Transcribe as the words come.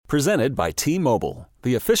Presented by T-Mobile,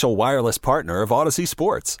 the official wireless partner of Odyssey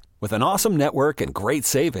Sports. With an awesome network and great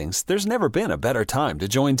savings, there's never been a better time to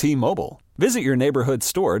join T-Mobile. Visit your neighborhood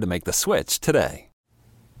store to make the switch today.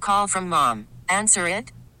 Call from mom. Answer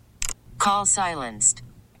it. Call silenced.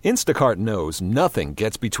 Instacart knows nothing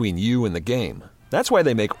gets between you and the game. That's why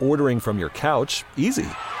they make ordering from your couch easy.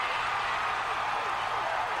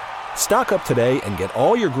 Stock up today and get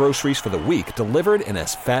all your groceries for the week delivered in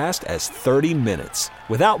as fast as 30 minutes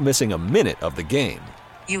without missing a minute of the game.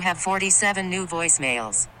 You have 47 new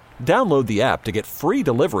voicemails. Download the app to get free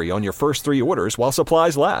delivery on your first 3 orders while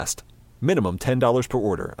supplies last. Minimum $10 per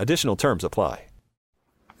order. Additional terms apply.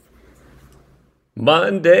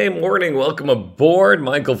 Monday morning, welcome aboard.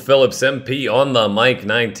 Michael Phillips, MP, on the mic,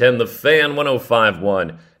 910 The Fan,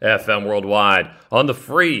 105.1 FM worldwide on the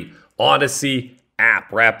free Odyssey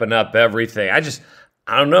app, wrapping up everything. I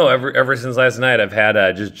don't know. Ever since last night, I've had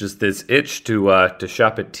just this itch to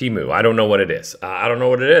shop at Temu. I don't know what it is.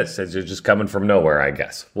 It's just coming from nowhere, I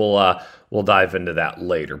guess. We'll dive into that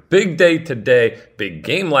later. Big day today. Big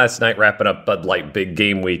game last night. Wrapping up Bud Light Big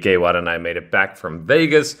Game Week. AWOD and I made it back from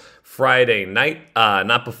Vegas Friday night.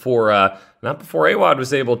 Not before AWOD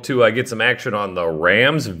was able to get some action on the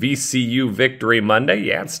Rams. VCU Victory Monday.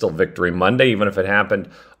 Yeah, it's still Victory Monday, even if it happened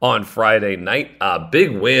on Friday night.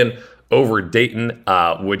 Big win over Dayton,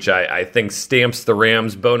 which I think stamps the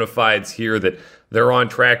Rams' bona fides here that they're on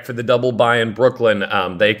track for the double bye in Brooklyn.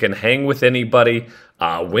 They can hang with anybody,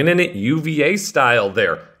 winning it UVA style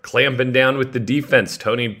there, clamping down with the defense.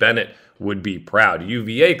 Tony Bennett would be proud.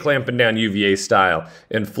 UVA clamping down UVA style,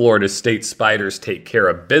 and Florida State Spiders take care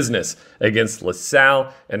of business against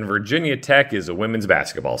LaSalle, and Virginia Tech is a women's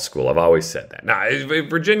basketball school. I've always said that. Now,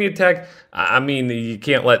 Virginia Tech, you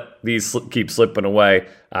can't let these keep slipping away.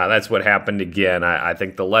 That's what happened again. I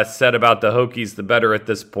think the less said about the Hokies, the better at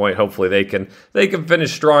this point. Hopefully they can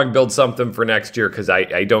finish strong, build something for next year, because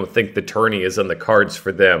I don't think the tourney is on the cards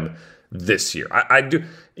for them this year. I do,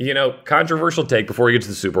 controversial take before we get to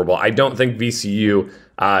the Super Bowl. I don't think VCU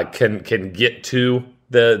can get to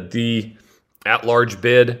the at-large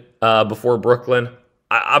bid before Brooklyn.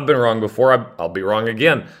 I've been wrong before. I'll be wrong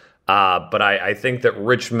again. But I think that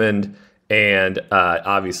Richmond and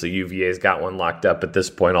obviously UVA's got one locked up at this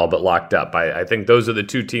point, all but locked up. I think those are the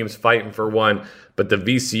two teams fighting for one. But the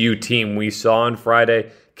VCU team we saw on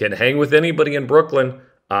Friday can hang with anybody in Brooklyn.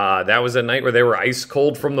 That was a night where they were ice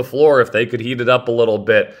cold from the floor. If they could heat it up a little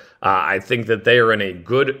bit, I think that they are in a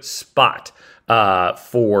good spot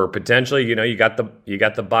for potentially. You got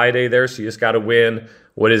the bye day there, so you just got to win.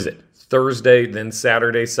 What is it? Thursday, then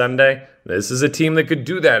Saturday, Sunday. This is a team that could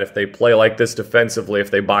do that if they play like this defensively,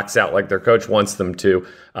 if they box out like their coach wants them to,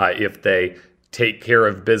 if they take care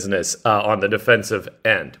of business on the defensive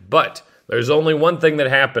end. But there's only one thing that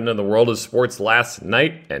happened in the world of sports last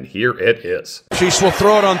night, and here it is. Chiefs will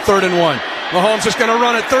throw it on 3rd and 1. Mahomes is going to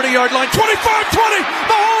run at 30-yard line. 25-20.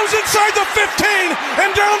 Mahomes inside the 15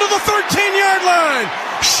 and down to the 13-yard line.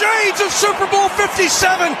 Shades of Super Bowl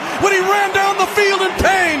 57 when he ran down the field in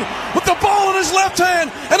pain with the ball in his left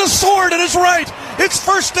hand and a sword in his right. It's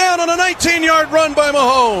first down on a 19-yard run by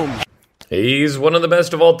Mahomes. He's one of the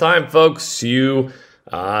best of all time, folks. You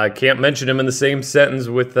can't mention him in the same sentence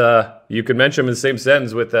with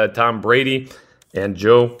Tom Brady and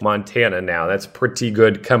Joe Montana now. That's pretty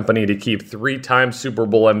good company to keep. 3-time Super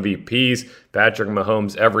Bowl MVPs. Patrick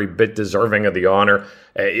Mahomes, every bit deserving of the honor.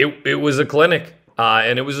 It was a clinic,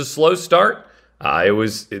 and it was a slow start.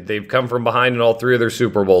 They've come from behind in all 3 of their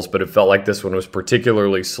Super Bowls, but it felt like this one was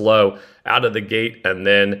particularly slow out of the gate, and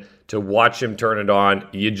then to watch him turn it on,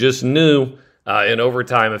 you just knew in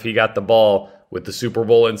overtime if he got the ball with the Super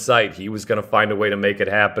Bowl in sight, he was going to find a way to make it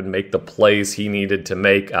happen, make the plays he needed to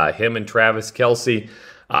make. Him and Travis Kelce.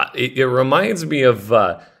 It reminds me of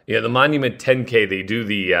the Monument 10K. They do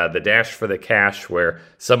the dash for the cash where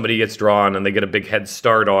somebody gets drawn and they get a big head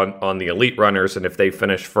start on the elite runners, and if they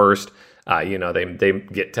finish first, they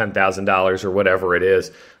get $10,000 or whatever it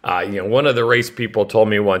is. One of the race people told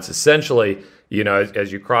me once, essentially,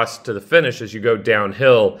 as you cross to the finish, as you go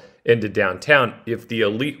downhill into downtown, if the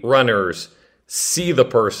elite runners see the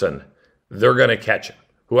person, they're going to catch him.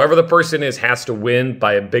 Whoever the person is has to win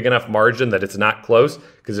by a big enough margin that it's not close,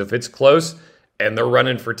 because if it's close and they're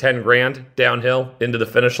running for 10 grand downhill into the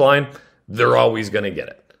finish line, they're always going to get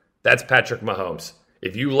it. That's Patrick Mahomes.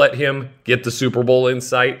 If you let him get the Super Bowl in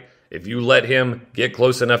sight, if you let him get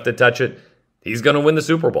close enough to touch it, he's going to win the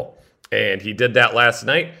Super Bowl. And he did that last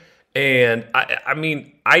night. And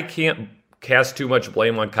I can't cast too much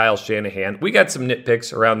blame on Kyle Shanahan. We got some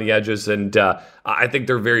nitpicks around the edges, and I think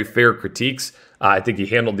they're very fair critiques. I think he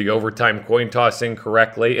handled the overtime coin toss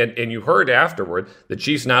incorrectly. And you heard afterward, the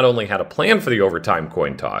Chiefs not only had a plan for the overtime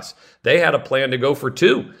coin toss, they had a plan to go for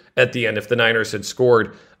two at the end if the Niners had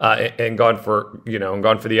scored and gone for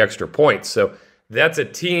the extra points. So that's a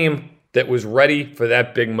team that was ready for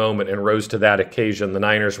that big moment and rose to that occasion. The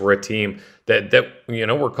Niners were a team that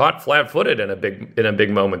were caught flat-footed in a big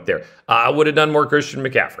moment there. I would have done more Christian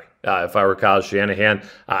McCaffrey if I were Kyle Shanahan.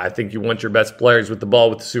 I think you want your best players with the ball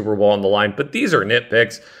with the Super Bowl on the line, but these are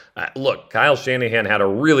nitpicks. Look, Kyle Shanahan had a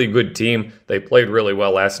really good team. They played really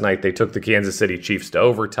well last night. They took the Kansas City Chiefs to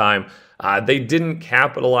overtime. They didn't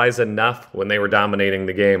capitalize enough when they were dominating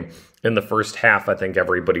the game in the first half. I think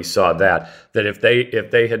everybody saw that if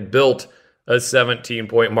they had built a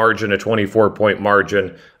 17-point margin, a 24-point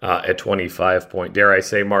margin, a 25-point, dare I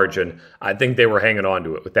say, margin, I think they were hanging on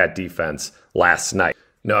to it with that defense last night.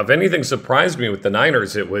 Now, if anything surprised me with the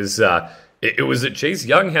Niners, it was that Chase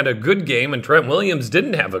Young had a good game and Trent Williams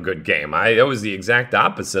didn't have a good game. That was the exact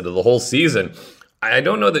opposite of the whole season. I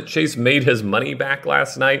don't know that Chase made his money back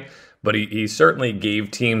last night, but he certainly gave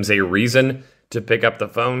teams a reason to pick up the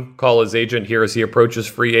phone, call his agent here as he approaches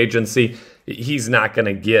free agency. He's not going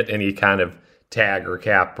to get any kind of tag or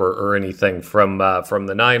cap or anything from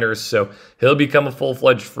the Niners, so he'll become a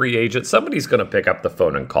full-fledged free agent. Somebody's going to pick up the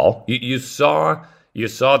phone and call. You saw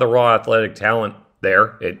the raw athletic talent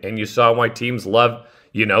there, and you saw why teams loved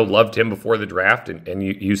him before the draft, and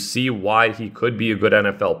you see why he could be a good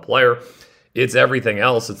NFL player. It's everything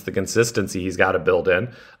else. It's the consistency he's got to build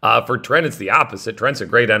in. For Trent, it's the opposite. Trent's a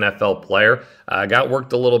great NFL player. Got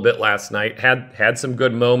worked a little bit last night. Had some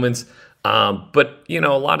good moments. But, a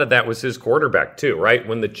lot of that was his quarterback too, right?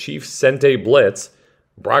 When the Chiefs sent a blitz,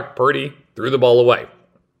 Brock Purdy threw the ball away.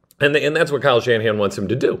 And that's what Kyle Shanahan wants him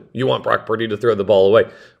to do. You want Brock Purdy to throw the ball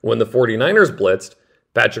away. When the 49ers blitzed,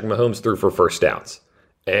 Patrick Mahomes threw for first downs.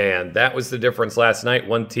 And that was the difference last night.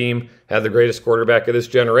 One team had the greatest quarterback of this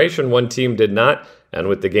generation. One team did not. And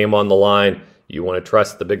with the game on the line, you want to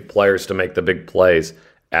trust the big players to make the big plays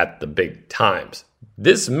at the big times.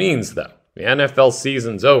 This means, though, the NFL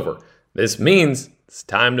season's over. This means it's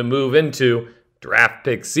time to move into draft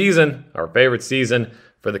pick season, our favorite season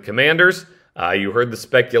for the Commanders. You heard the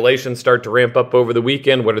speculation start to ramp up over the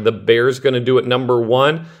weekend. What are the Bears going to do at number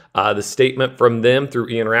one? The statement from them through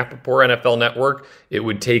Ian Rappaport, NFL Network, it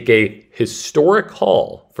would take a historic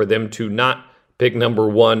haul for them to not pick number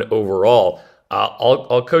one overall.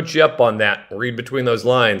 I'll coach you up on that. Read between those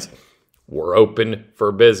lines. We're open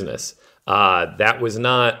for business. That was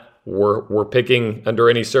not we're picking under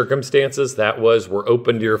any circumstances. That was we're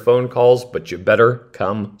open to your phone calls, but you better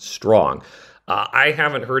come strong. I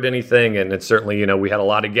haven't heard anything, and it's certainly, we had a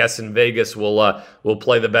lot of guests in Vegas. We'll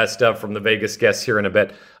play the best stuff from the Vegas guests here in a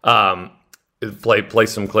bit. Play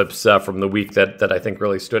some clips from the week that I think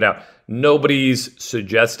really stood out. Nobody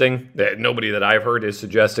that I've heard is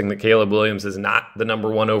suggesting that Caleb Williams is not the number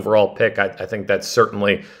one overall pick. I think that's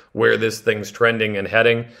certainly where this thing's trending and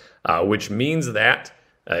heading, which means that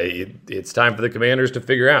it's time for the Commanders to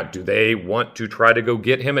figure out, do they want to try to go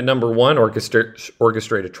get him at number one,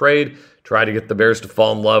 orchestrate a trade, try to get the Bears to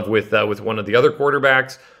fall in love with one of the other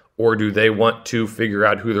quarterbacks, or do they want to figure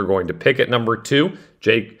out who they're going to pick at number two?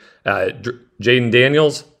 Jaden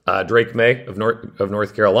Daniels, Drake May of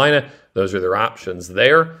North Carolina. Those are their options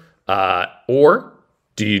there. Or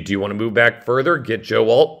do you want to move back further, get Joe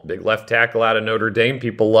Alt, big left tackle out of Notre Dame?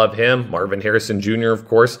 People love him. Marvin Harrison Jr., of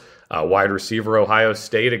course, wide receiver, Ohio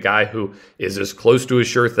State, a guy who is as close to a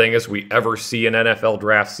sure thing as we ever see in NFL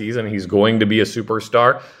draft season. He's going to be a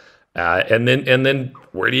superstar. And then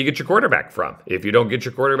where do you get your quarterback from? If you don't get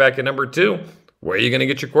your quarterback at number two, where are you going to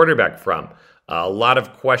get your quarterback from? A lot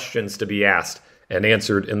of questions to be asked and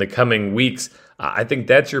answered in the coming weeks. I think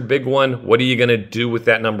that's your big one. What are you going to do with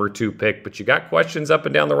that number two pick? But you got questions up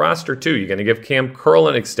and down the roster too. You're going to give Cam Curl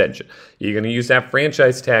an extension. You're going to use that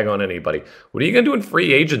franchise tag on anybody. What are you going to do in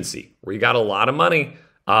free agency, where you got a lot of money?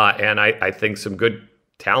 And I think some good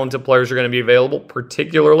talented players are going to be available,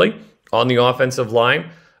 particularly on the offensive line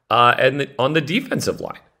and on the defensive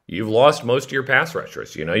line. You've lost most of your pass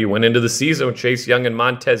rushers. You went into the season with Chase Young and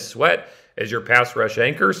Montez Sweat as your pass rush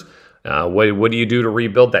anchors. What do you do to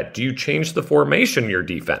rebuild that? Do you change the formation of your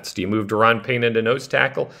defense? Do you move Deron Payne into nose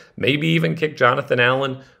tackle? Maybe even kick Jonathan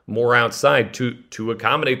Allen more outside to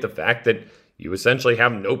accommodate the fact that you essentially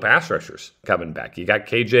have no pass rushers coming back. You got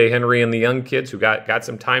KJ Henry and the young kids who got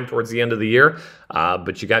some time towards the end of the year,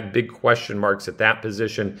 but you got big question marks at that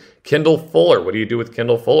position. Kendall Fuller, what do you do with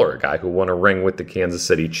Kendall Fuller, a guy who won a ring with the Kansas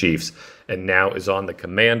City Chiefs and now is on the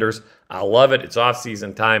Commanders? I love it. It's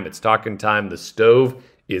off-season time. It's talking time. The stove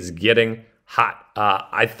is getting hot.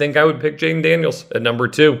 I think I would pick Jaden Daniels at number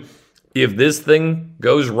 2. If this thing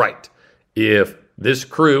goes right, if this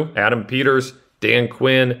crew, Adam Peters, Dan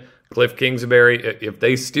Quinn, Cliff Kingsbury, if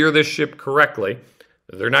they steer this ship correctly,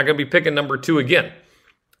 they're not going to be picking number 2 again.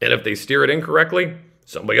 And if they steer it incorrectly,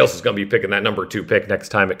 somebody else is going to be picking that number 2 pick next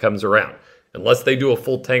time it comes around. Unless they do a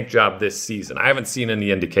full tank job this season. I haven't seen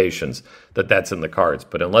any indications that that's in the cards.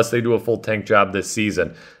 But unless they do a full tank job this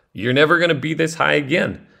season, you're never going to be this high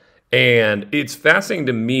again. And it's fascinating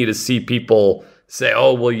to me to see people say,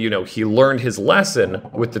 oh, well, he learned his lesson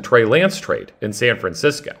with the Trey Lance trade in San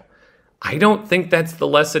Francisco. I don't think that's the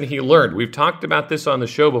lesson he learned. We've talked about this on the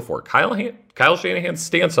show before. Kyle Shanahan's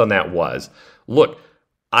stance on that was, look,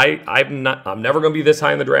 I'm never going to be this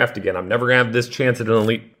high in the draft again. I'm never going to have this chance at an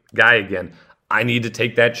elite guy again. I need to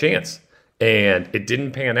take that chance. And it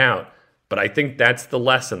didn't pan out. But I think that's the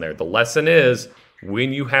lesson there. The lesson is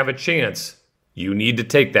when you have a chance, you need to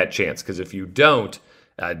take that chance. Because if you don't,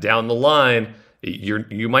 down the line,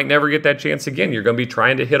 you might never get that chance again. You're going to be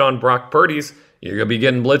trying to hit on Brock Purdy's. You're going to be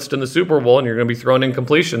getting blitzed in the Super Bowl, and you're going to be throwing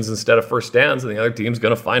incompletions instead of first downs, and the other team's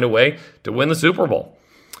going to find a way to win the Super Bowl.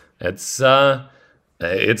 It's a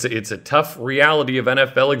tough reality of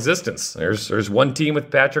NFL existence. There's one team with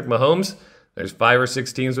Patrick Mahomes. There's 5 or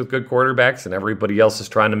 6 teams with good quarterbacks, and everybody else is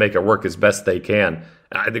trying to make it work as best they can.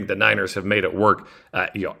 I think the Niners have made it work,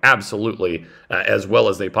 absolutely as well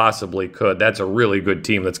as they possibly could. That's a really good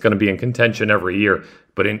team that's going to be in contention every year.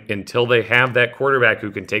 But until they have that quarterback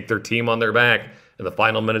who can take their team on their back in the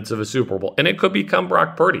final minutes of a Super Bowl, and it could become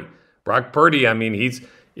Brock Purdy. Brock Purdy,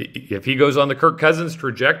 if he goes on the Kirk Cousins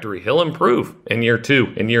trajectory, he'll improve in year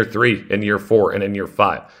 2, in year 3, in year 4, and in year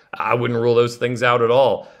 5. I wouldn't rule those things out at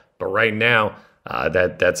all. But right now,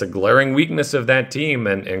 that's a glaring weakness of that team,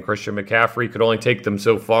 and Christian McCaffrey could only take them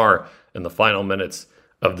so far in the final minutes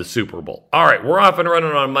of the Super Bowl. All right, we're off and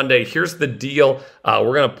running on Monday. Here's the deal.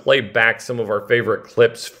 We're going to play back some of our favorite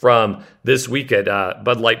clips from this week at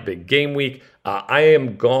Bud Light Big Game Week. I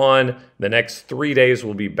am gone the next 3 days.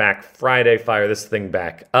 We'll be back Friday. Fire this thing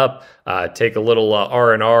back up. Take a little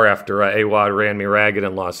R&R after AWOD ran me ragged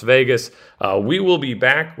in Las Vegas. We will be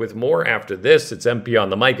back with more after this. It's MP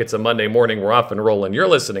on the mic. It's a Monday morning. We're off and rolling. You're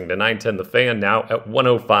listening to 910 The Fan now at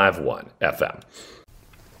 105.1 FM.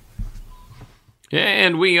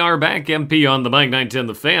 And we are back. MP on the mic, 910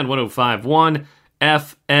 The Fan, 105.1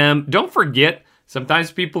 FM. Don't forget,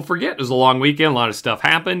 sometimes people forget. It was a long weekend. A lot of stuff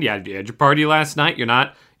happened. You had your party last night. You're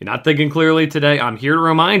not thinking clearly today. I'm here to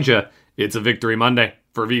remind you, it's a Victory Monday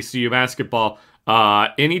for VCU basketball.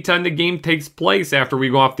 Anytime the game takes place after we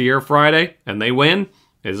go off the air Friday and they win,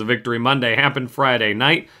 is a Victory Monday. Happened Friday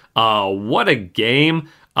night. What a game.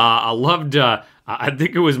 I loved, I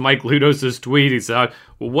think it was Mike Ludos's tweet. He said,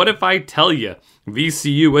 what if I tell you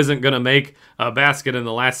VCU isn't going to make a basket in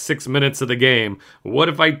the last 6 minutes of the game? What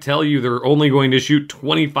if I tell you they're only going to shoot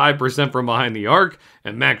 25% from behind the arc,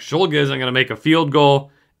 and Max Shulga isn't going to make a field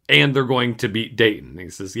goal, and they're going to beat Dayton? He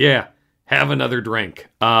says, yeah, have another drink.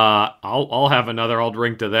 I'll have another. I'll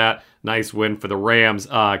drink to that. Nice win for the Rams.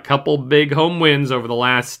 A couple big home wins over the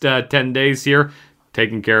last 10 days here.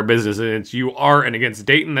 Taking care of business against UR and against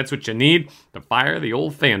Dayton. That's what you need to fire the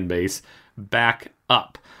old fan base back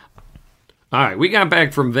up. All right, we got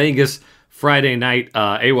back from Vegas Friday night.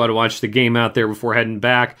 AWOD watched the game out there before heading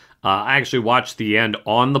back. I actually watched the end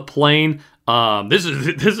on the plane. This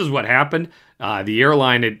is what happened. The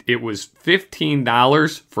airline, it was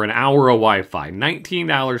 $15 for an hour of Wi-Fi,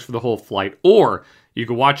 $19 for the whole flight, or you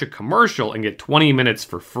could watch a commercial and get 20 minutes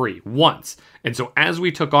for free once. And so as we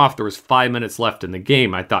took off, there was 5 minutes left in the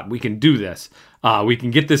game. I thought, we can do this. We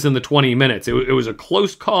can get this in the 20 minutes. It was a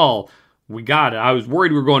close call. We got it. I was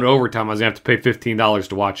worried we were going to overtime. I was going to have to pay $15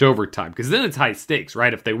 to watch overtime, because then it's high stakes,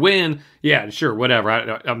 right? If they win, yeah, sure, whatever.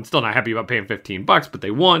 I'm still not happy about paying $15, but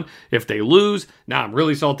they won. If they lose, now I'm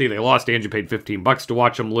really salty. They lost. Angie paid $15 to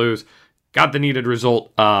watch them lose. Got the needed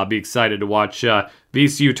result. Be excited to watch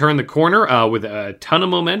VCU turn the corner with a ton of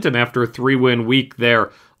momentum after a 3-win week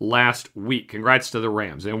there last week. Congrats to the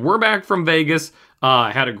Rams. And we're back from Vegas.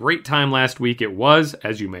 Had a great time last week. It was,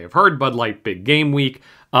 as you may have heard, Bud Light Big Game Week.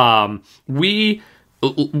 AWOD's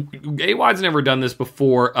never done this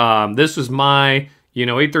before. This was my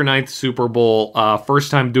 8th or 9th Super Bowl.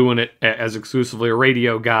 First time doing it as exclusively a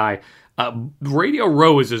radio guy. Radio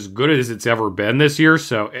Row is as good as it's ever been this year,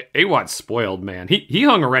 so AWOT's spoiled, man. He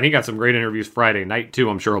hung around. He got some great interviews Friday night, too.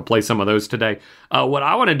 I'm sure he'll play some of those today. What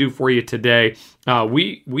I want to do for you today,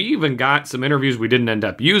 we even got some interviews we didn't end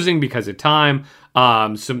up using because of time.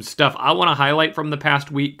 Some stuff I want to highlight from the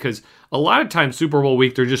past week, because a lot of times Super Bowl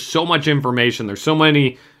week, there's just so much information. There's so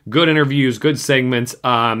many good interviews, good segments.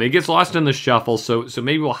 It gets lost in the shuffle, so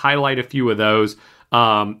maybe we'll highlight a few of those.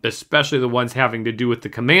 Especially the ones having to do with the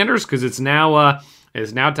Commanders, because it's now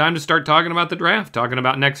time to start talking about the draft, talking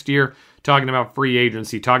about next year, talking about free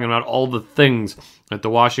agency, talking about all the things that the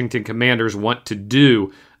Washington Commanders want to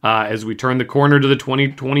do as we turn the corner to the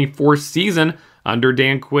 2024 season under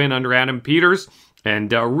Dan Quinn, under Adam Peters.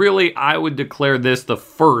 And really, I would declare this the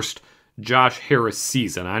first Josh Harris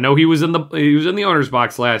season. I know he was in the owner's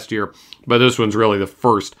box last year, but this one's really the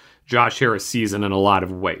first Josh Harris season in a lot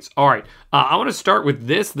of ways. All right, I want to start with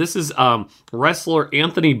this. This is wrestler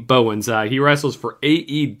Anthony Bowens. He wrestles for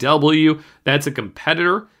AEW. That's a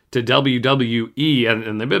competitor to WWE,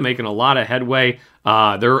 and they've been making a lot of headway.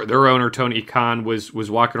 Their owner, Tony Khan, was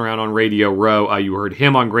walking around on Radio Row. You heard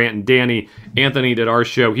him on Grant and Danny. Anthony did our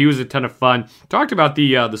show. He was a ton of fun. Talked about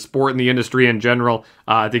the sport and the industry in general.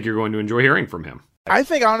 I think you're going to enjoy hearing from him. I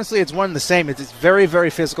think, honestly, it's one and the same. It's very,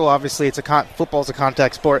 very physical. Obviously, football's a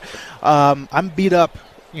contact sport. I'm beat up,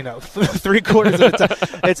 3/4 of the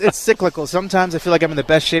time. It's cyclical. Sometimes I feel like I'm in the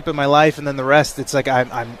best shape of my life, and then the rest, it's like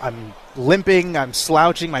I'm limping, I'm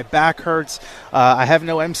slouching, my back hurts. I have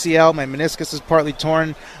no MCL. My meniscus is partly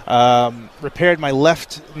torn. Repaired my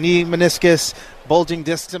left knee meniscus. Bulging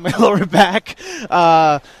discs in my lower back.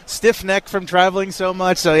 Stiff neck from traveling so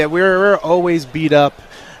much. So, yeah, we're always beat up.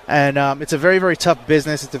 And it's a very, very tough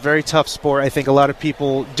business. It's a very tough sport. I think a lot of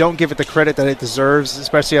people don't give it the credit that it deserves,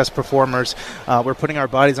 especially us performers. We're putting our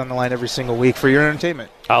bodies on the line every single week for your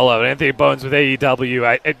entertainment. I love it. Anthony Bowens with AEW.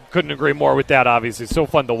 I couldn't agree more with that, obviously. It's so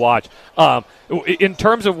fun to watch. In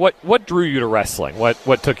terms of what drew you to wrestling,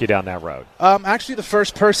 what took you down that road? Actually, the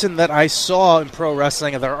first person that I saw in pro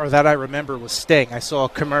wrestling or that I remember was Sting. I saw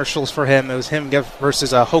commercials for him. It was him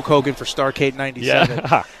versus Hulk Hogan for Starrcade 97.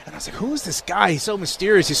 Yeah. And I was like, who is this guy? He's so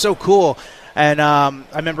mysterious. He's so cool. And I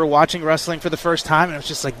remember watching wrestling for the first time, and I was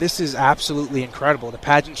just like, this is absolutely incredible. The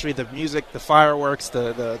pageantry, the music, the fireworks,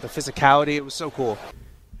 the physicality. It was so cool.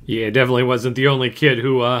 Yeah, definitely wasn't the only kid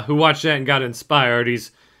who watched that and got inspired.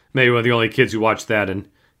 He's maybe one of the only kids who watched that and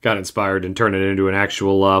got inspired and turned it into an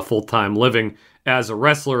actual full-time living as a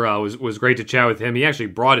wrestler. Was great to chat with him. He actually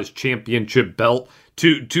brought his championship belt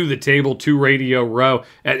to the table, to Radio Row.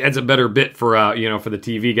 It's a better bit for for the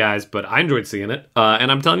TV guys, but I enjoyed seeing it,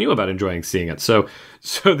 and I'm telling you about enjoying seeing it. So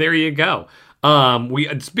there you go.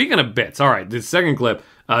 Speaking of bits, all right, the second clip.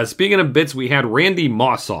 Speaking of bits, we had Randy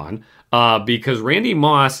Moss on because Randy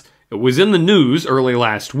Moss was in the news early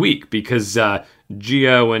last week because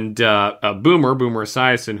Gio and Boomer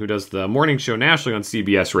Esiason, who does the morning show nationally on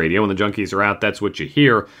CBS Radio, when the Junkies are out, that's what you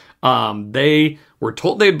hear. They were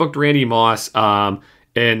told they had booked Randy Moss,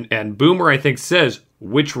 and Boomer, I think, says,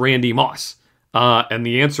 which Randy Moss? And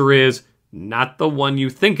the answer is, not the one you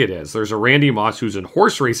think it is. There's a Randy Moss who's a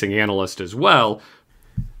horse racing analyst as well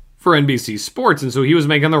for NBC Sports, and so he was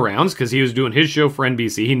making the rounds because he was doing his show for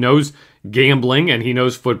NBC. He knows gambling, and he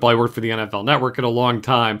knows football. He worked for the NFL Network at a long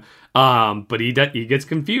time, but he gets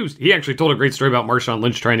confused. He actually told a great story about Marshawn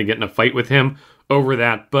Lynch trying to get in a fight with him over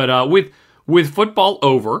that. But with football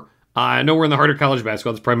over, I know we're in the heart of college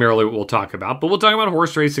basketball. That's primarily what we'll talk about, but we'll talk about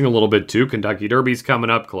horse racing a little bit too. Kentucky Derby's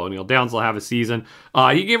coming up. Colonial Downs will have a season.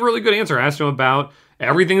 He gave a really good answer. I asked him about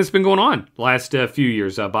everything that's been going on the last few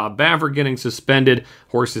years. Bob Bavard getting suspended,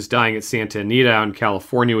 horses dying at Santa Anita out in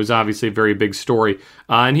California was obviously a very big story.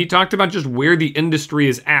 And he talked about just where the industry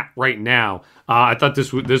is at right now. I thought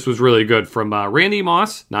this was really good from Randy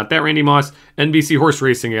Moss, not that Randy Moss, NBC horse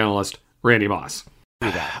racing analyst Randy Moss.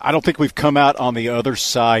 I don't think we've come out on the other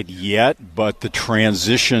side yet, but the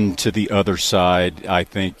transition to the other side, I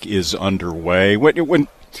think, is underway. When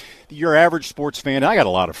your average sports fan, I got a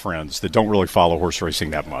lot of friends that don't really follow horse racing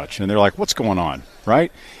that much, and they're like, what's going on,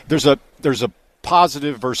 right? There's a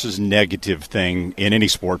positive versus negative thing in any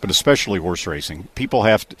sport, but especially horse racing. People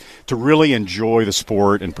have to really enjoy the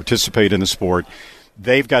sport and participate in the sport.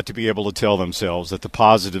 They've got to be able to tell themselves that the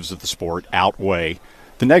positives of the sport outweigh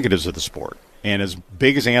the negatives of the sport. And as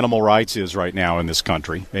big as animal rights is right now in this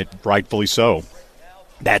country, rightfully so,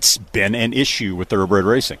 that's been an issue with thoroughbred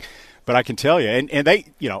racing. But I can tell you, and they,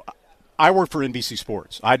 I work for NBC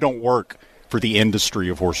Sports. I don't work for the industry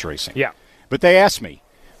of horse racing. Yeah. But they asked me,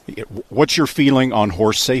 what's your feeling on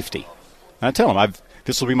horse safety? And I tell them,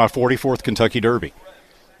 this will be my 44th Kentucky Derby.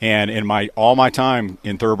 And in all my time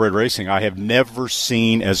in thoroughbred racing, I have never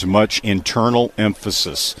seen as much internal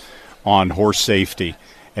emphasis on horse safety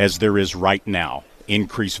as there is right now.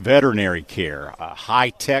 Increased veterinary care,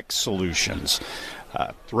 high-tech solutions,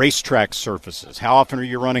 racetrack surfaces. How often are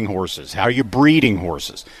you running horses? How are you breeding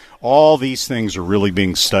horses? All these things are really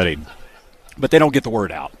being studied, but they don't get the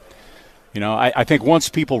word out. I think once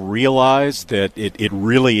people realize that it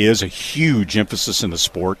really is a huge emphasis in the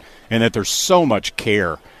sport and that there's so much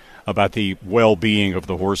care about the well-being of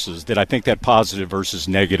the horses, that I think that positive versus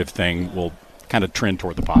negative thing will kind of trend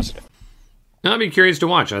toward the positive. I'd be curious to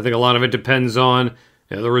watch. I think a lot of it depends on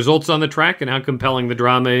the results on the track and how compelling the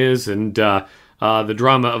drama is, and the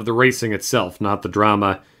drama of the racing itself, not the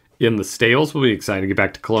drama in the stables. We'll be excited to get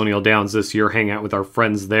back to Colonial Downs this year, hang out with our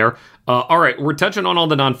friends there. All right, we're touching on all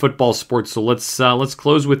the non-football sports, so let's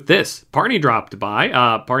close with this. Parney dropped by.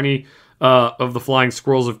 Parney of the Flying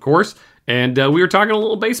Squirrels, of course, and we were talking a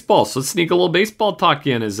little baseball, so let's sneak a little baseball talk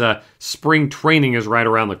in as spring training is right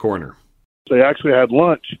around the corner. They actually had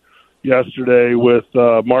lunch yesterday with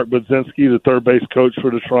Mark Budzinski, the third base coach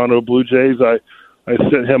for the Toronto Blue Jays. I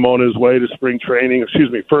sent him on his way to spring training,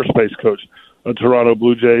 first base coach of Toronto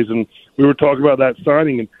Blue Jays, and we were talking about that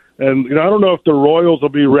signing. And I don't know if the Royals will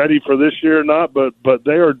be ready for this year or not, but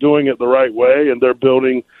they are doing it the right way, and they're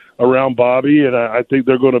building around Bobby, and I think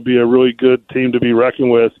they're going to be a really good team to be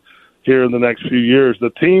reckoned with here in the next few years. The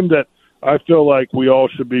team that I feel like we all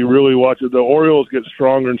should be really watching, the Orioles get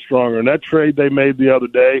stronger and stronger. And that trade they made the other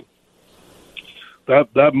day,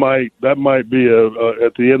 that might be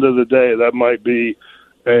at the end of the day, that might be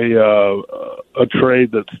a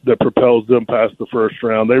trade that propels them past the first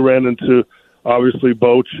round. They ran into obviously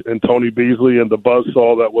Boch and Tony Beasley and the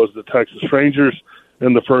buzzsaw that was the Texas Rangers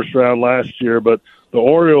in the first round last year. But the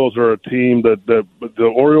Orioles are a team that the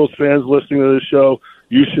Orioles fans listening to this show,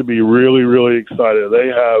 you should be really, really excited. They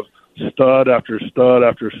have stud after stud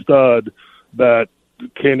after stud that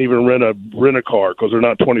can't even rent a car because they're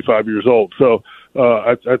not 25 years old. So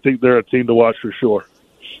I think they're a team to watch for sure.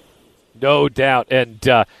 No doubt. And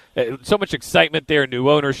so much excitement there. New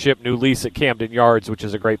ownership, new lease at Camden Yards, which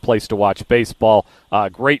is a great place to watch baseball.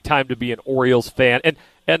 Great time to be an Orioles fan.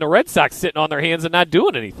 And the Red Sox sitting on their hands and not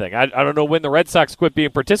doing anything. I don't know when the Red Sox quit being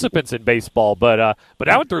participants in baseball, but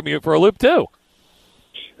that one threw me for a loop too.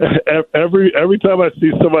 Every time I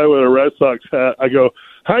see somebody with a Red Sox hat, I go,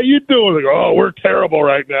 "How you doing?" They go, "Oh, we're terrible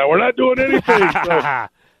right now. We're not doing anything." So,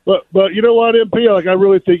 but you know what, MP? I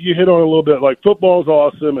really think you hit on it a little bit. Football's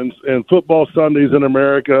awesome, and football Sundays in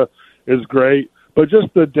America is great. But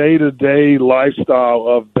just the day-to-day lifestyle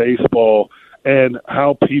of baseball and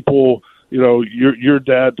how people, your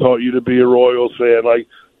dad taught you to be a Royals fan.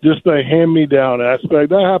 Just the hand-me-down aspect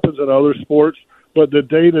that happens in other sports, but the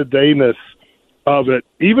day-to-dayness of it,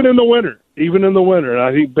 even in the winter. And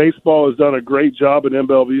I think baseball has done a great job, and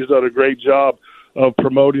MLB has done a great job of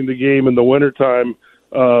promoting the game in the wintertime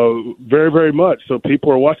very, very much. So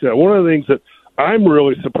people are watching that. One of the things that I'm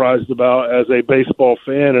really surprised about as a baseball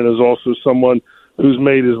fan and as also someone who's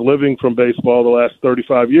made his living from baseball the last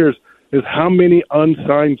 35 years is how many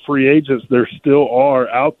unsigned free agents there still are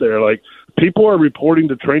out there. People are reporting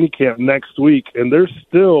to training camp next week, and there's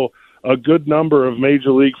still a good number of major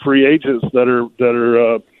league free agents that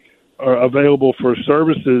are available for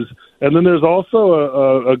services. And then there's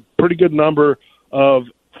also a pretty good number of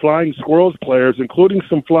Flying Squirrels players, including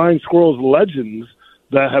some Flying Squirrels legends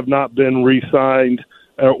that have not been re-signed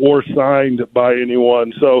or signed by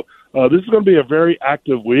anyone. So this is going to be a very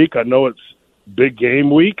active week. I know it's big game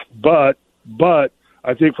week, but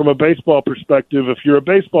I think from a baseball perspective, if you're a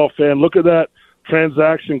baseball fan, look at that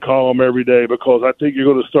transaction column every day, because I think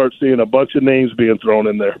you're going to start seeing a bunch of names being thrown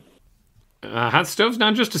in there. Hot Stove's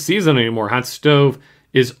not just a season anymore. Hot Stove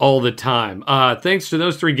is all the time. Thanks to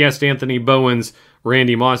those three guests, Anthony Bowens,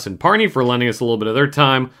 Randy Moss, and Parney, for lending us a little bit of their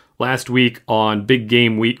time last week on Big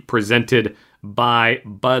Game Week presented by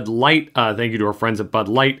Bud Light. Thank you to our friends at Bud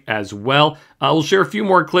Light as well. We'll share a few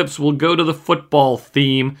more clips. We'll go to the football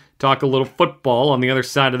theme, talk a little football on the other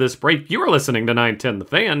side of this break. You are listening to 910 The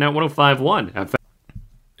Fan, now 105.1 FM.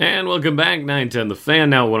 And welcome back, 910 The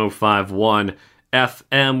Fan, now 105.1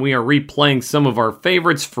 FM. We are replaying some of our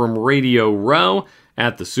favorites from Radio Row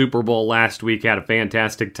at the Super Bowl last week. Had a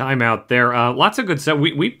fantastic time out there. Lots of good stuff.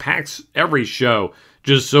 We packed every show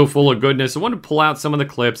just so full of goodness. I wanted to pull out some of the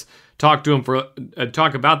clips, talk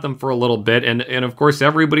about them for a little bit, and of course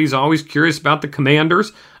everybody's always curious about the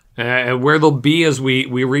Commanders and where they'll be as we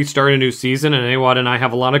restart a new season. And Awad and I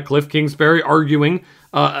have a lot of Cliff Kingsbury arguing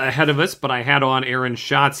ahead of us, but I had on Aaron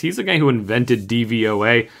Schatz. He's the guy who invented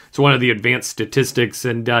DVOA. It's one of the advanced statistics,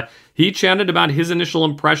 and he chatted about his initial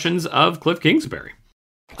impressions of Cliff Kingsbury.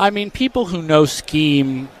 I mean, people who know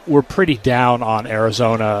scheme were pretty down on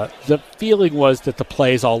Arizona. The feeling was that the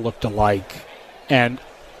plays all looked alike. And,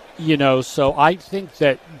 so I think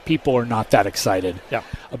that people are not that excited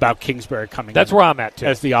about Kingsbury coming That's in where I'm at, too.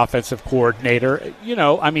 as the offensive coordinator.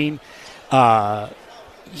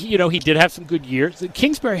 He did have some good years.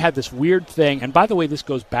 Kingsbury had this weird thing, and by the way, this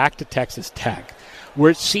goes back to Texas Tech,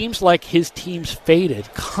 where it seems like his teams faded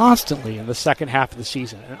constantly in the second half of the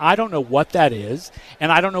season. And I don't know what that is,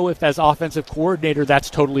 and I don't know if as offensive coordinator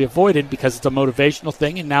that's totally avoided because it's a motivational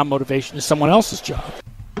thing, and now motivation is someone else's job.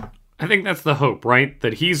 I think that's the hope, right?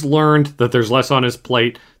 That he's learned that there's less on his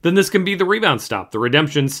plate. Then this can be the rebound stop, the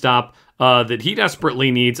redemption stop that he desperately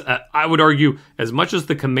needs. I would argue as much as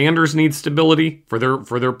the Commanders need stability for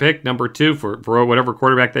their pick, number 2, for whatever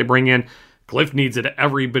quarterback they bring in, Cliff needs it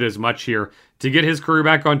every bit as much here to get his career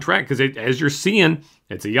back on track. Because as you're seeing,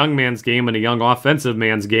 it's a young man's game and a young offensive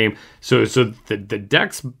man's game. So the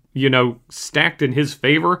deck's, stacked in his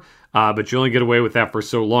favor, but you only get away with that for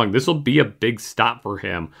so long. This will be a big stop for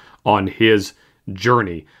him on his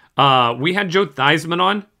journey. We had Joe Theismann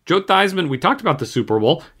on. Joe Theismann, we talked about the Super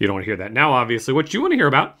Bowl. You don't want to hear that now, obviously. What you want to hear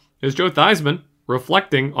about is Joe Theismann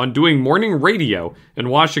reflecting on doing morning radio in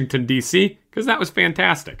Washington, D.C., because that was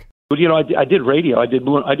fantastic. But, I did radio. I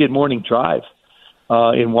did morning drive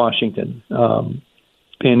in Washington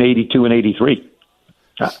in 82 and 83.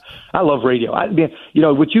 I love radio.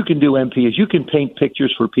 What you can do, MP, is you can paint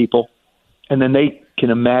pictures for people, and then they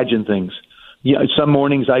can imagine things. Some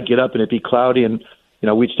mornings I'd get up and it'd be cloudy, and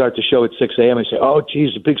we'd start the show at 6 a.m. and say, "Oh,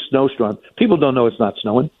 geez, a big snowstorm." People don't know it's not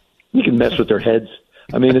snowing. You can mess with their heads.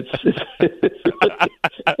 I mean,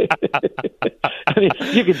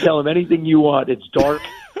 you can tell them anything you want. It's dark.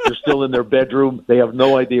 They're still in their bedroom. They have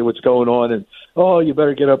no idea what's going on, and you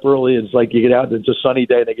better get up early. It's like you get out and it's a sunny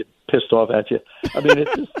day and they get pissed off at you. I mean,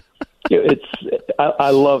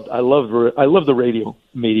 I love the radio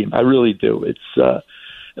medium. I really do. It's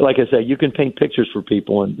like I say, you can paint pictures for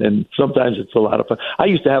people, and sometimes it's a lot of fun. I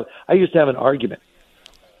used to have an argument.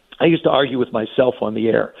 I used to argue with myself on the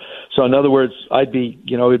air. So in other words, it'd be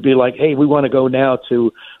like, hey, we want to go now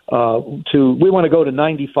to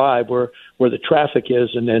 95 where the traffic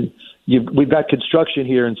is, and then we've got construction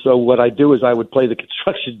here. And so what I do is I would play the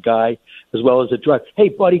construction guy as well as the driver. Hey,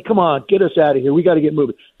 buddy, come on, get us out of here. We got to get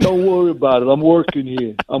moving. Don't worry about it. I'm working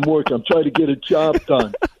here. I'm trying to get a job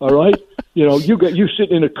done. All right. You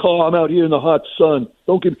sitting in a car. I'm out here in the hot sun.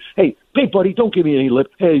 Hey, buddy, don't give me any lip.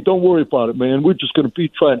 Hey, don't worry about it, man. We're just going to be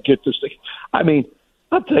trying to get this thing. I mean,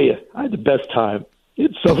 I'll tell you, I had the best time.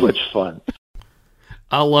 It's so much fun.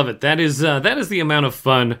 I love it. That is the amount of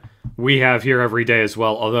fun we have here every day as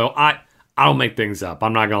well. Although I don't make things up.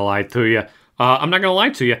 I'm not going to lie to you. I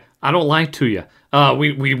don't lie to you.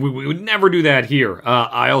 We would never do that here.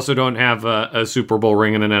 I also don't have a Super Bowl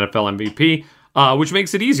ring and an NFL MVP. Which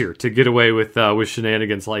makes it easier to get away with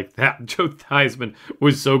shenanigans like that. Joe Theismann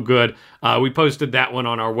was so good. We posted that one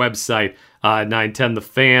on our website, 910 The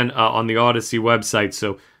Fan, on the Odyssey website.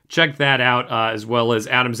 So check that out, as well as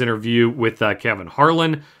Adam's interview with Kevin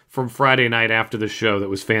Harlan from Friday night after the show. That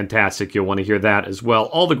was fantastic. You'll want to hear that as well.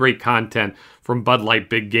 All the great content from Bud Light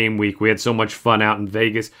Big Game Week. We had so much fun out in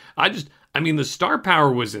Vegas. The star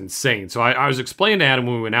power was insane. So I was explaining to Adam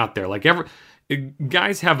when we went out there,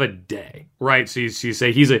 guys have a day, right? So you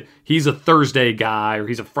say he's a Thursday guy, or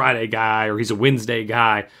he's a Friday guy, or he's a Wednesday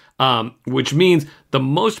guy, which means the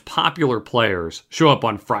most popular players show up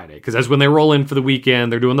on Friday, because that's when they roll in for the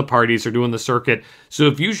weekend. They're doing the parties, they're doing the circuit. So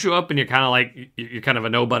if you show up and you're kind of a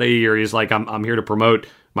nobody, or he's like, I'm here to promote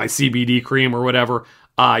my CBD cream or whatever,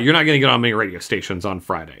 you're not going to get on many radio stations on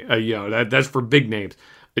Friday. That's for big names.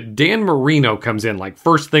 Dan Marino comes in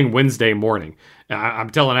first thing Wednesday morning.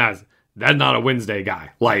 I'm telling us, that's not a Wednesday guy.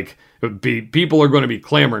 People are going to be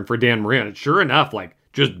clamoring for Dan Marino. And sure enough,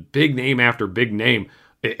 just big name after big name.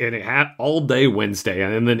 And it had all day Wednesday.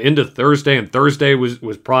 And then into Thursday. And Thursday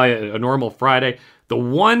was probably a normal Friday. The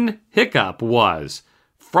one hiccup was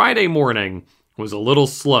Friday morning was a little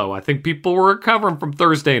slow. I think people were recovering from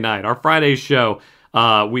Thursday night. Our Friday show,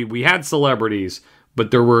 we had celebrities,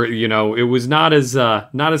 but there were, it was not as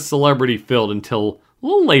celebrity filled until a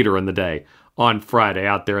little later in the day. On Friday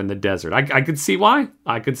out there in the desert. I could see why.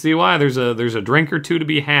 There's a drink or two to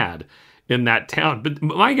be had in that town. But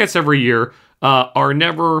my guests every year are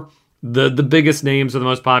never the biggest names or the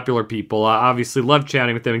most popular people. I obviously love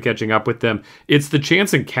chatting with them and catching up with them. It's the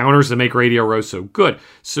chance encounters that make Radio Row so good.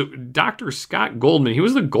 So Dr. Scott Goldman, he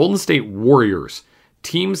was the Golden State Warriors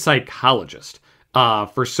team psychologist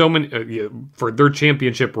for so many for their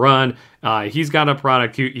championship run. He's got a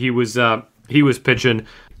product he was pitching.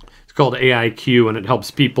 It's called AIQ, and it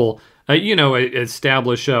helps people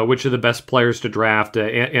establish which are the best players to draft,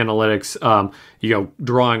 analytics,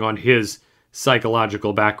 drawing on his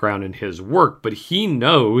psychological background and his work. But he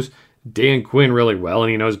knows Dan Quinn really well,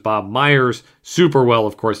 and he knows Bob Myers super well,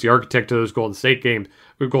 of course, the architect of those Golden State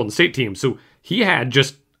teams. So he had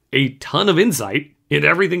just a ton of insight into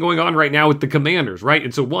everything going on right now with the Commanders, right?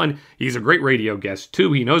 And so one, he's a great radio guest.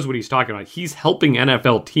 Two, he knows what he's talking about. He's helping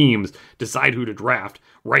NFL teams decide who to draft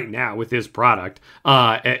right now with his product.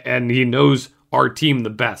 And he knows our team the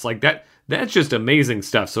best. Like that's just amazing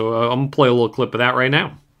stuff. So I'm going to play a little clip of that right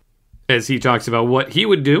now as he talks about what he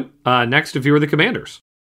would do next if he were the Commanders.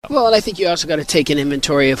 Well, and I think you also got to take an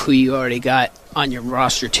inventory of who you already got on your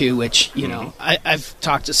roster too, which, I've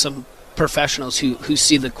talked to some professionals who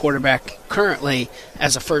see the quarterback currently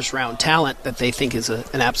as a first-round talent that they think is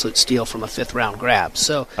an absolute steal from a fifth-round grab.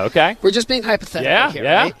 So we're just being hypothetical here,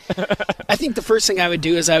 right? I think the first thing I would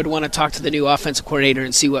do is I would want to talk to the new offensive coordinator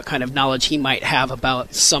and see what kind of knowledge he might have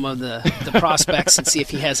about some of the prospects and see if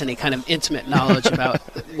he has any kind of intimate knowledge about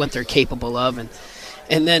what they're capable of.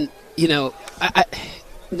 And then, I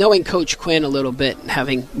knowing Coach Quinn a little bit and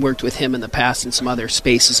having worked with him in the past in some other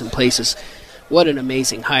spaces and places, what an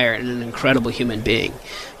amazing hire and an incredible human being.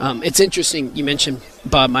 It's interesting, you mentioned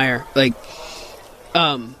Bob Meyer.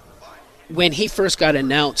 When he first got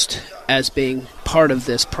announced as being part of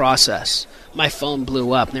this process, my phone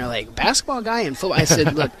blew up, and they're like, basketball guy and football? I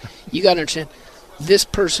said, look, you got to understand, this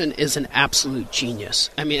person is an absolute genius.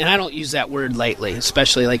 I mean, and I don't use that word lightly,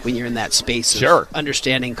 especially like when you're in that space of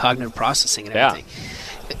understanding cognitive processing and everything.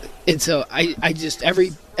 And so I just,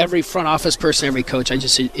 every front office person, every coach, I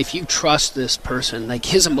just said, if you trust this person, like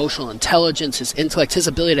his emotional intelligence, his intellect, his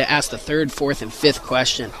ability to ask the third, fourth, and fifth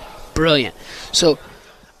question, brilliant. So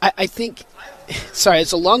I think, sorry,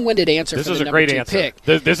 it's a long-winded answer. This for is the a great answer.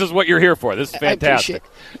 This is what you're here for. This is fantastic.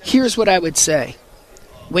 Here's what I would say.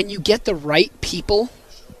 When you get the right people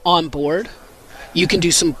on board, you can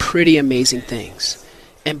do some pretty amazing things.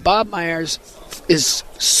 And Bob Myers is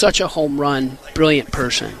such a home run, brilliant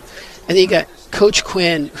person. And then you got Coach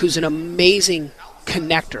Quinn, who's an amazing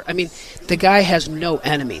connector. I mean, the guy has no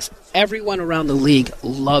enemies. Everyone around the league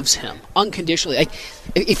loves him unconditionally. Like,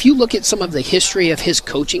 if you look at some of the history of his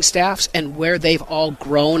coaching staffs and where they've all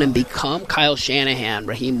grown and become, Kyle Shanahan,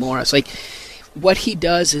 Raheem Morris, like what he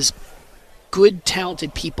does is good,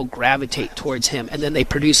 talented people gravitate towards him, and then they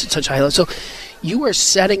produce at such a high level. So you are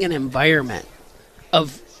setting an environment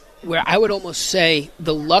of where I would almost say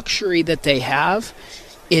the luxury that they have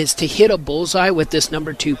is to hit a bullseye with this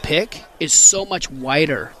number 2 pick is so much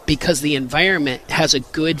wider because the environment has a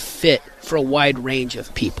good fit for a wide range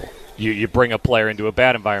of people. You bring a player into a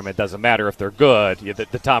bad environment, doesn't matter if they're good.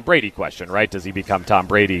 The Tom Brady question, right? Does he become Tom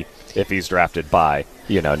Brady if he's drafted by,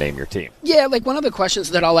 name your team? Yeah, like one of the questions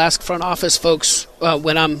that I'll ask front office folks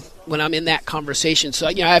when I'm in that conversation. So,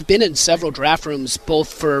 I've been in several draft rooms,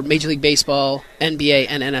 both for Major League Baseball, NBA,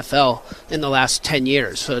 and NFL in the last 10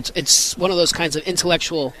 years. So it's one of those kinds of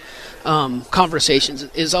intellectual conversations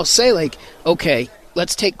is I'll say, like, okay,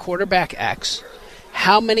 let's take quarterback X.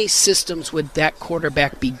 How many systems would that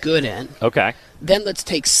quarterback be good in? Okay. Then let's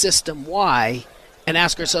take system Y and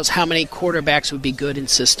ask ourselves how many quarterbacks would be good in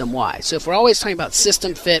system Y. So if we're always talking about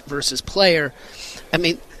system fit versus player, I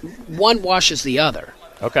mean, one washes the other.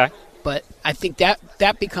 Okay. But I think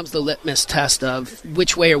that becomes the litmus test of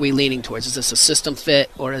which way are we leaning towards. Is this a system fit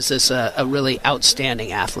or is this a really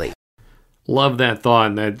outstanding athlete? Love that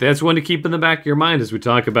thought. And that's one to keep in the back of your mind as we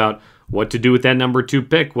talk about what to do with that number 2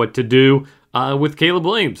 pick, what to do with Caleb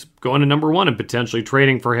Williams going to number 1 and potentially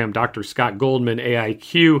trading for him. Dr. Scott Goldman,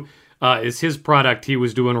 AIQ, is his product. He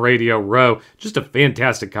was doing Radio Row. Just a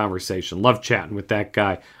fantastic conversation. Love chatting with that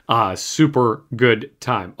guy. Super good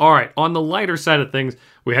time. All right, on the lighter side of things,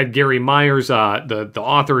 we had Gary Myers, the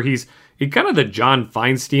author. He's kind of the John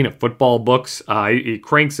Feinstein of football books. He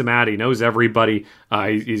cranks them out. He knows everybody.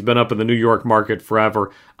 He's been up in the New York market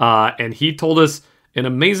forever. And he told us an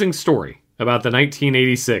amazing story about the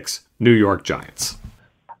 1986 New York Giants.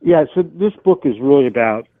 Yeah, so this book is really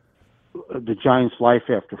about the Giants' life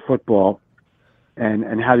after football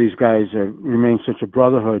and how these guys remain such a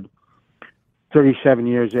brotherhood 37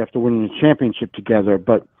 years after winning the championship together.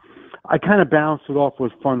 But I kind of balanced it off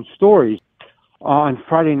with fun stories. On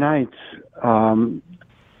Friday nights, the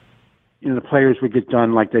players would get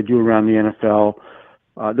done like they do around the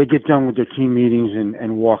NFL. They get done with their team meetings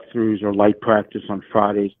and walkthroughs or light practice on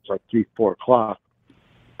Fridays. It's like 3, 4 o'clock.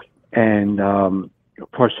 And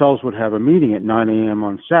Parcells would have a meeting at 9 a.m.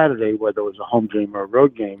 on Saturday, whether it was a home game or a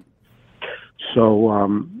road game. So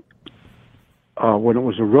when it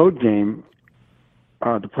was a road game,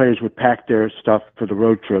 the players would pack their stuff for the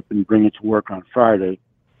road trip and bring it to work on Friday.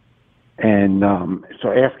 And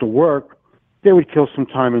so after work, they would kill some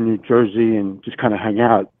time in New Jersey and just kind of hang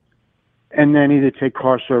out, and then either take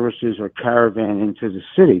car services or caravan into the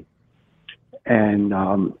city. And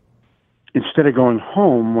instead of going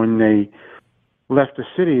home, when they left the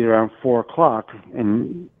city around 4 o'clock,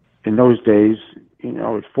 and in those days,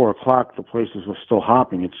 at 4 o'clock, the places were still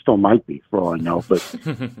hopping. It still might be, for all I know. But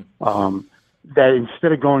that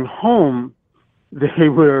instead of going home, they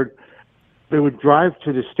would drive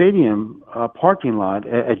to the stadium parking lot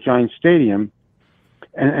at Giant Stadium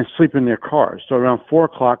and sleep in their cars. So around 4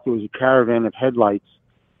 o'clock, there was a caravan of headlights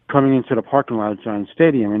coming into the parking lot at Giant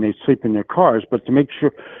Stadium, and they'd sleep in their cars. But to make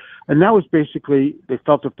sure, and that was basically, they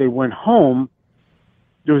felt if they went home,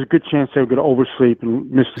 there was a good chance they were going to oversleep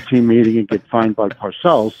and miss the team meeting and get fined by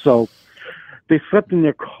Parcells. So they slept in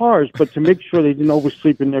their cars, but to make sure they didn't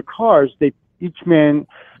oversleep in their cars, each man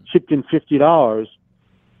chipped in $50,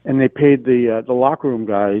 and they paid the locker room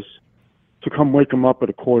guys to come wake them up at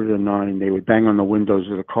 8:45. They would bang on the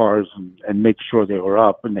windows of the cars and make sure they were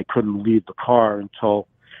up, and they couldn't leave the car until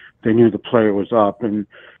they knew the player was up. And,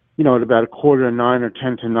 at about 8:45 or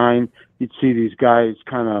 8:50, you'd see these guys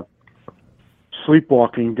kind of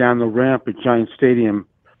sleepwalking down the ramp at Giant Stadium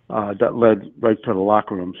that led right to the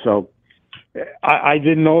locker room. So I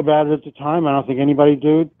didn't know about it at the time. I don't think anybody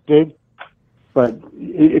did. But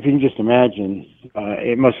if you can just imagine,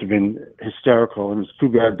 it must have been hysterical. And it's too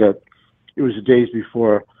bad that it was the days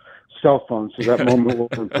before cell phones, so that moment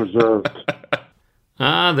wasn't preserved.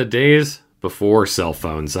 The days before cell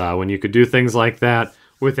phones, when you could do things like that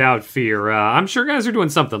without fear. I'm sure guys are doing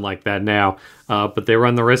something like that now, but they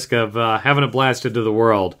run the risk of having it blasted to the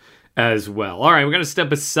world as well. All right, we're going to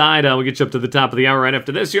step aside. We'll get you up to the top of the hour right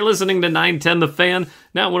after this. You're listening to 910 The Fan,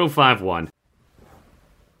 now 105.1.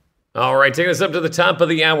 All right, taking us up to the top of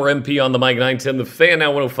the hour, MP on the mic, 910 The Fan,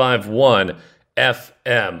 now 105.1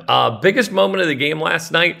 FM. Biggest moment of the game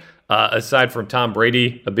last night, aside from Tom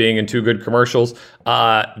Brady being in two good commercials,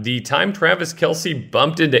 the time Travis Kelce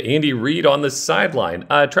bumped into Andy Reid on the sideline.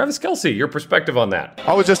 Travis Kelce, your perspective on that?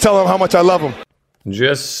 I was just telling him how much I love him.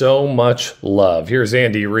 Just so much love. Here's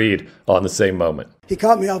Andy Reid on the same moment. He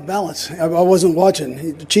caught me off balance. I wasn't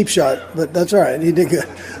watching. Cheap shot, but that's all right. He did good.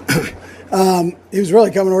 He was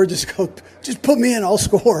really coming over just put me in. I'll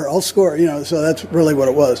score. So that's really what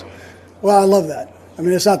it was. Well, I love that. I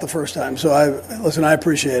mean, it's not the first time, so I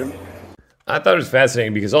appreciate him. I thought it was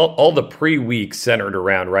fascinating because all the pre-week centered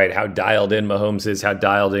around, right, how dialed in Mahomes is, how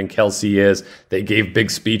dialed in Kelce is. They gave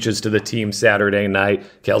big speeches to the team Saturday night.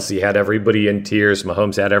 Kelce had everybody in tears.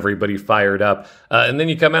 Mahomes had everybody fired up. And then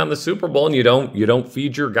you come out in the Super Bowl and you don't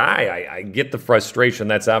feed your guy. I get the frustration.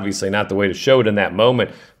 That's obviously not the way to show it in that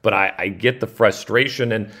moment, but I get the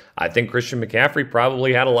frustration, and I think Christian McCaffrey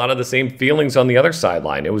probably had a lot of the same feelings on the other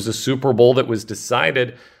sideline. It was a Super Bowl that was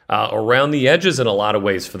decided around the edges in a lot of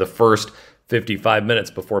ways for the first 55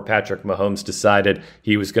 minutes before Patrick Mahomes decided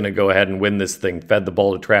he was going to go ahead and win this thing, fed the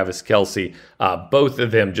ball to Travis Kelce. Both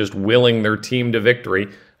of them just willing their team to victory.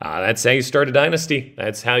 That's how you start a dynasty.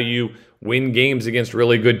 That's how you win games against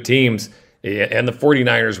really good teams. And the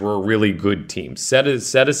 49ers were a really good team. Set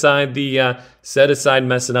aside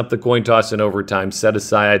messing up the coin toss in overtime. Set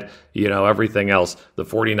aside, everything else. The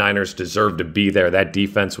 49ers deserved to be there. That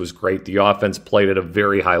defense was great. The offense played at a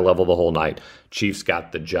very high level the whole night. Chiefs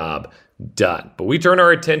got the job done. But we turn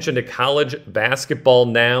our attention to college basketball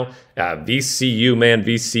now.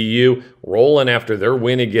 VCU rolling after their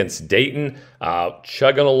win against Dayton,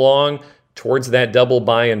 chugging along towards that double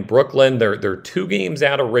bye in Brooklyn. They're 2 games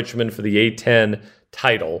out of Richmond for the A-10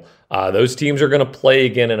 title. Those teams are going to play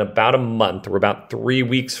again in about a month, or about 3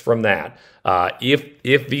 weeks from that. If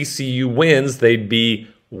VCU wins, they'd be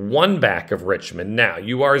 1 back of Richmond. Now,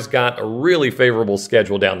 UR's got a really favorable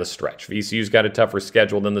schedule down the stretch. VCU's got a tougher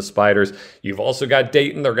schedule than the Spiders. You've also got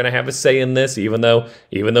Dayton. They're going to have a say in this, even though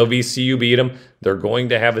VCU beat them. They're going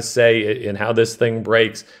to have a say in how this thing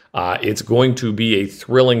breaks. It's going to be a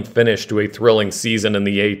thrilling finish to a thrilling season in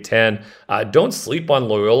the A-10. Don't sleep on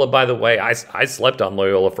Loyola, by the way. I slept on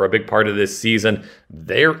Loyola for a big part of this season.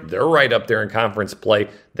 They're right up there in conference play.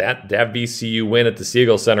 That VCU win at the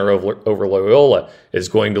Siegel Center over Loyola is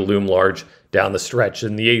going to loom large down the stretch.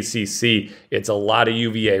 In the ACC, it's a lot of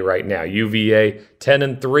UVA right now. UVA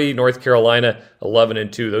 10-3, North Carolina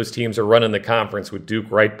 11-2. Those teams are running the conference with Duke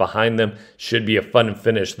right behind them. Should be a fun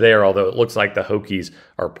finish there, although it looks like the Hokies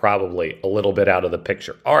are probably a little bit out of the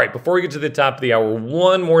picture. All right, before we get to the top of the hour,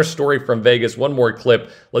 one more story from Vegas, one more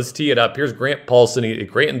clip. Let's tee it up. Here's Grant Paulson.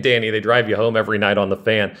 Grant and Danny, they drive you home every night on the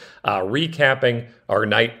Fan, recapping our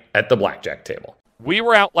night at the blackjack table. We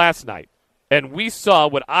were out last night, and we saw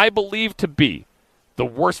what I believe to be the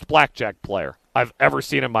worst blackjack player I've ever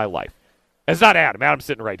seen in my life. It's not Adam. Adam's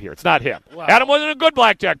sitting right here. It's not him. Wow. Adam wasn't a good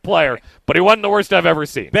blackjack player, but he wasn't the worst I've ever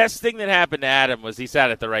seen. Best thing that happened to Adam was he sat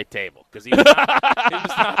at the right table because he was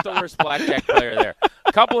not the worst blackjack player there.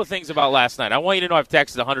 A couple of things about last night. I want you to know I've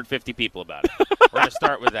texted 150 people about it. We're going to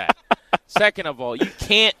start with that. Second of all, you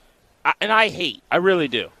can't – and I really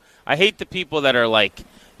do. I hate the people that are like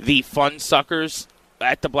the fun suckers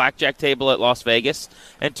at the blackjack table at Las Vegas.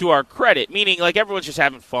 And to our credit, meaning like everyone's just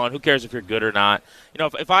having fun. Who cares if you're good or not? You know,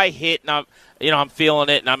 if I hit and I'm feeling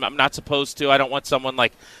it and I'm not supposed to, I don't want someone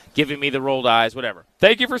like giving me the rolled eyes, whatever.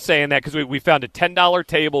 Thank you for saying that because we found a $10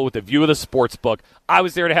 table with a view of the sports book. I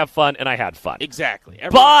was there to have fun, and I had fun. Exactly.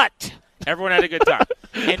 Everyone had a good time.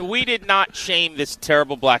 And we did not shame this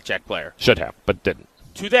terrible blackjack player. Should have, but didn't.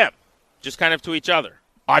 To them. Just kind of to each other.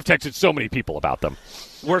 I've texted so many people about them.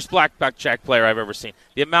 Worst blackjack player I've ever seen.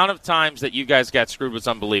 The amount of times that you guys got screwed was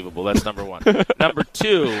unbelievable. That's number one. Number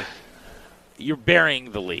two, you're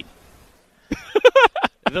burying the lead.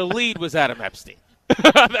 The lead was Adam Epstein.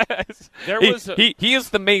 He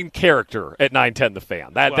is the main character at 910 The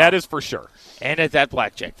Fan. That is for sure. And at that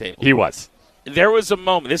blackjack table. He was. There was a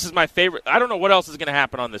moment. This is my favorite. I don't know what else is going to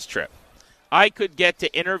happen on this trip. I could get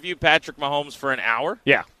to interview Patrick Mahomes for an hour.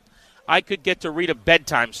 Yeah. I could get to read a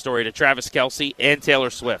bedtime story to Travis Kelce and Taylor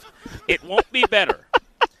Swift. It won't be better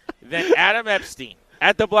than Adam Epstein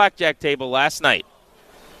at the blackjack table last night.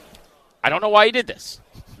 I don't know why he did this.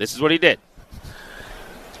 This is what he did.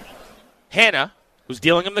 Hannah, who's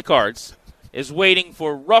dealing him the cards, is waiting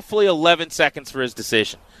for roughly 11 seconds for his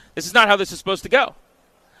decision. This is not how this is supposed to go.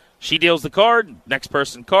 She deals the card, next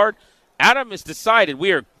person card. Adam has decided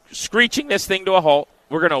we are screeching this thing to a halt.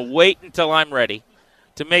 We're going to wait until I'm ready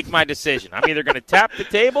to make my decision. I'm either going to tap the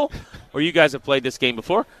table, or you guys have played this game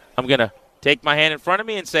before, I'm going to take my hand in front of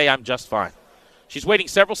me and say I'm just fine. She's waiting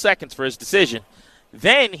several seconds for his decision.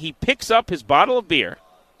 Then he picks up his bottle of beer.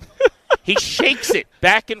 He shakes it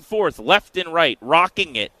back and forth, left and right,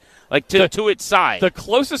 rocking it like to its side. The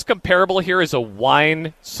closest comparable here is a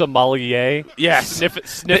wine sommelier. Yes.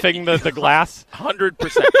 Sniffing the glass.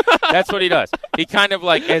 100%. That's what he does. He kind of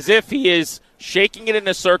like, as if he is shaking it in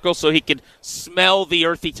a circle so he could smell the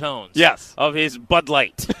earthy tones of his Bud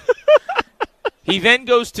Light. He then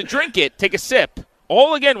goes to drink it, take a sip,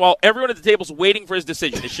 all again while everyone at the table's waiting for his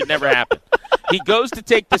decision. It should never happen. He goes to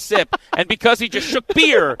take the sip, and because he just shook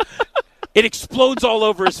beer, it explodes all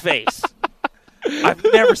over his face. I've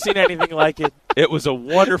never seen anything like it. It was a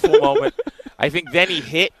wonderful moment. I think then he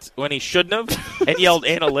hit when he shouldn't have and yelled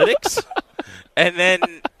analytics, and then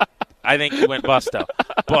I think he went busto.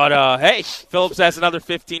 But, hey, Phillips has another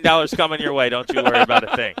 $15 coming your way. Don't you worry about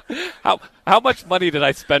a thing. How much money did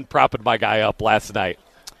I spend propping my guy up last night?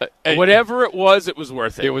 Whatever it was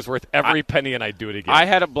worth it. It was worth every penny, and I'd do it again. I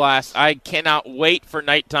had a blast. I cannot wait for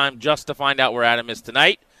nighttime just to find out where Adam is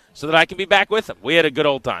tonight so that I can be back with him. We had a good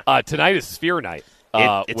old time. Tonight is Sphere Night.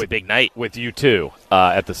 It's a big night. With you two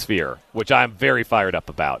at the Sphere, which I'm very fired up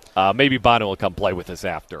about. Maybe Bono will come play with us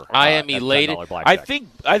after. I am elated. I think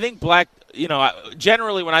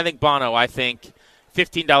generally when I think Bono, I think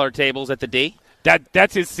 $15 tables at the D.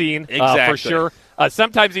 That's his scene, for sure.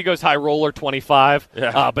 Sometimes he goes high roller 25,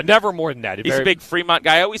 but never more than that. He's a big Fremont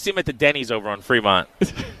guy. I always see him at the Denny's over on Fremont.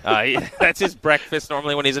 That's his breakfast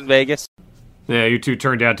normally when he's in Vegas. Yeah, you two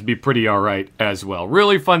turned out to be pretty all right as well.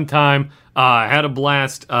 Really fun time. Had a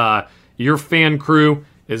blast. Your fan crew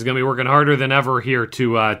is going to be working harder than ever here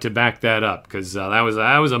to back that up because that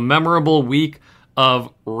was a memorable week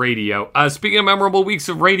of radio. Speaking of memorable weeks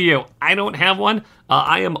of radio, I don't have one.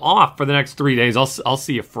 I am off for the next 3 days. I'll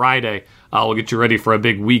see you Friday. We'll get you ready for a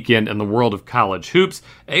big weekend in the world of college hoops.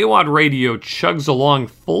 AWOD Radio chugs along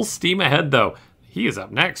full steam ahead, though. He is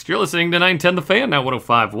up next. You're listening to 910 The Fan, now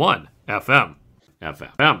 105.1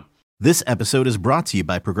 FM. This episode is brought to you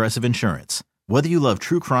by Progressive Insurance. Whether you love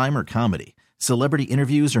true crime or comedy, celebrity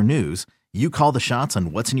interviews or news, you call the shots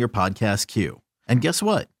on what's in your podcast queue. And guess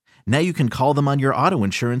what? Now you can call them on your auto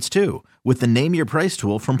insurance, too, with the Name Your Price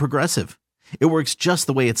tool from Progressive. It works just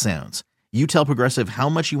the way it sounds. You tell Progressive how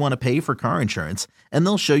much you want to pay for car insurance, and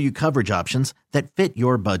they'll show you coverage options that fit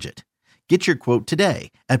your budget. Get your quote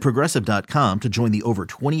today at Progressive.com to join the over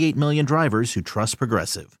 28 million drivers who trust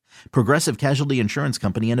Progressive. Progressive Casualty Insurance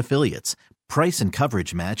Company and Affiliates. Price and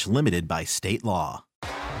coverage match limited by state law.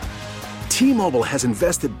 T-Mobile has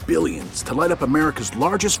invested billions to light up America's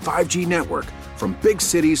largest 5G network, from big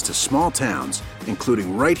cities to small towns,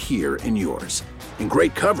 including right here in yours. And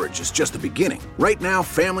great coverage is just the beginning. Right now,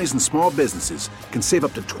 families and small businesses can save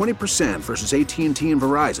up to 20% versus AT&T and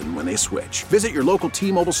Verizon when they switch. Visit your local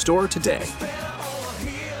T-Mobile store today.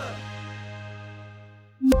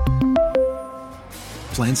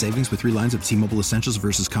 Plan savings with 3 lines of T-Mobile Essentials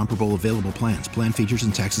versus comparable available plans. Plan features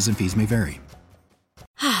and taxes and fees may vary.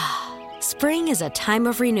 Spring is a time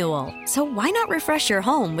of renewal, so why not refresh your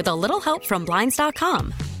home with a little help from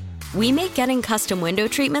Blinds.com? We make getting custom window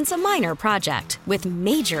treatments a minor project with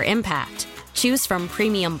major impact. Choose from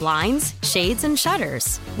premium blinds, shades, and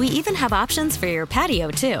shutters. We even have options for your patio,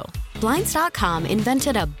 too. Blinds.com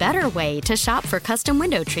invented a better way to shop for custom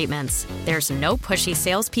window treatments. There's no pushy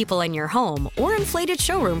salespeople in your home or inflated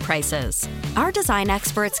showroom prices. Our design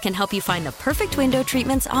experts can help you find the perfect window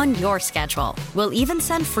treatments on your schedule. We'll even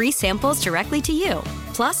send free samples directly to you.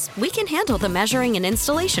 Plus, we can handle the measuring and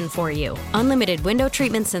installation for you. Unlimited window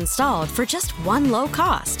treatments installed for just one low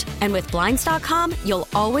cost. And with Blinds.com, you'll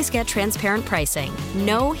always get transparent pricing.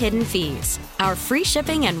 No hidden fees. Our free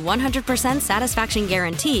shipping and 100% satisfaction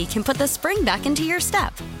guarantee can put the spring back into your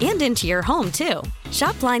step and into your home, too.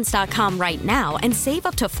 Shop Blinds.com right now and save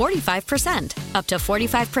up to 45%. Up to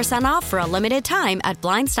 45% off for a limited time at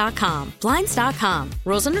Blinds.com. Blinds.com.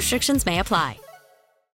 Rules and restrictions may apply.